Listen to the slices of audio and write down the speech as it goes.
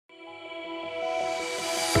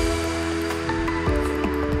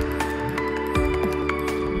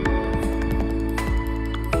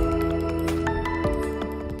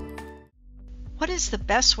is the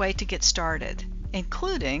best way to get started,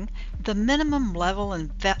 including the minimum level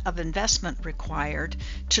of investment required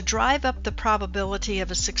to drive up the probability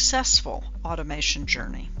of a successful automation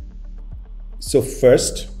journey. So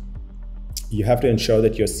first, you have to ensure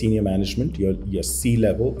that your senior management, your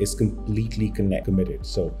C-level, is completely committed.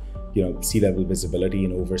 So, C-level visibility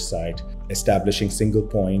and oversight, establishing single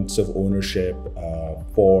points of ownership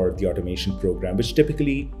for the automation program, which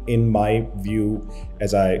typically, in my view,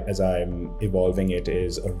 as I'm evolving it,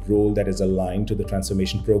 is a role that is aligned to the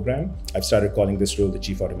transformation program. I've started calling this role the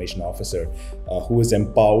Chief Automation Officer, who is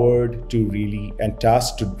empowered to really and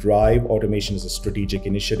tasked to drive automation as a strategic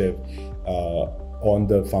initiative on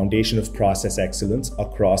the foundation of process excellence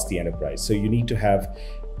across the enterprise. So you need to have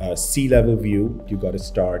a C-level view. You got to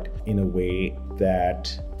start in a way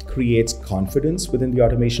that creates confidence within the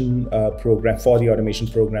automation program, for the automation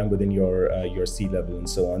program within your C-level and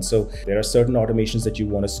so on. So there are certain automations that you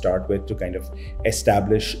want to start with to kind of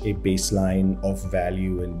establish a baseline of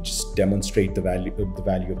value and just demonstrate the value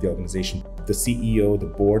of the organization. The CEO, the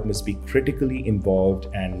board must be critically involved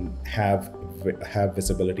and have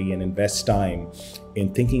visibility and invest time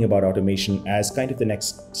in thinking about automation as kind of the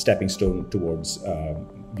next stepping stone towards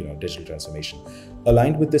digital transformation.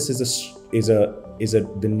 Aligned with this is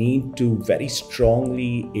the need to very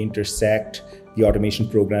strongly intersect the automation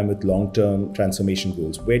program with long-term transformation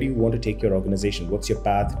goals. Where do you want to take your organization? What's your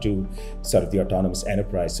path to sort of the autonomous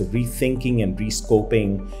enterprise? So rethinking and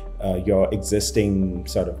rescoping your existing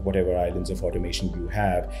sort of whatever islands of automation you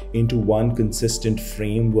have into one consistent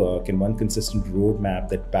framework and one consistent roadmap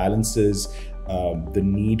that balances the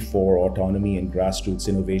need for autonomy and grassroots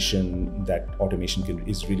innovation that automation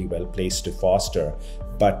is really well placed to foster,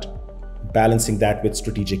 but balancing that with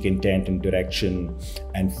strategic intent and direction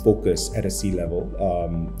and focus at a C-level,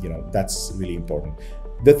 that's really important.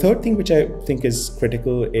 The third thing which I think is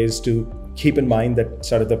critical is to keep in mind that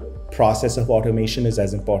sort of the process of automation is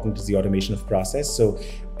as important as the automation of process. So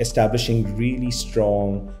establishing really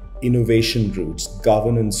strong innovation roots,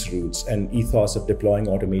 governance roots, and ethos of deploying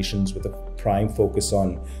automations with a prime focus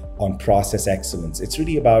on process excellence. It's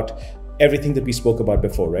really about everything that we spoke about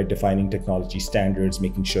before, right? Defining technology standards,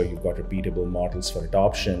 making sure you've got repeatable models for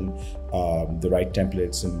adoption, the right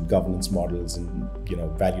templates and governance models, and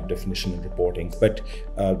value definition and reporting. But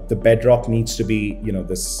the bedrock needs to be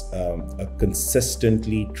a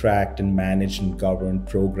consistently tracked and managed and governed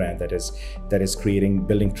program that is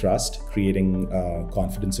building trust, creating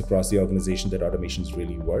confidence across the organization that automations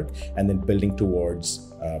really work, and then building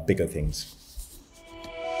towards bigger things.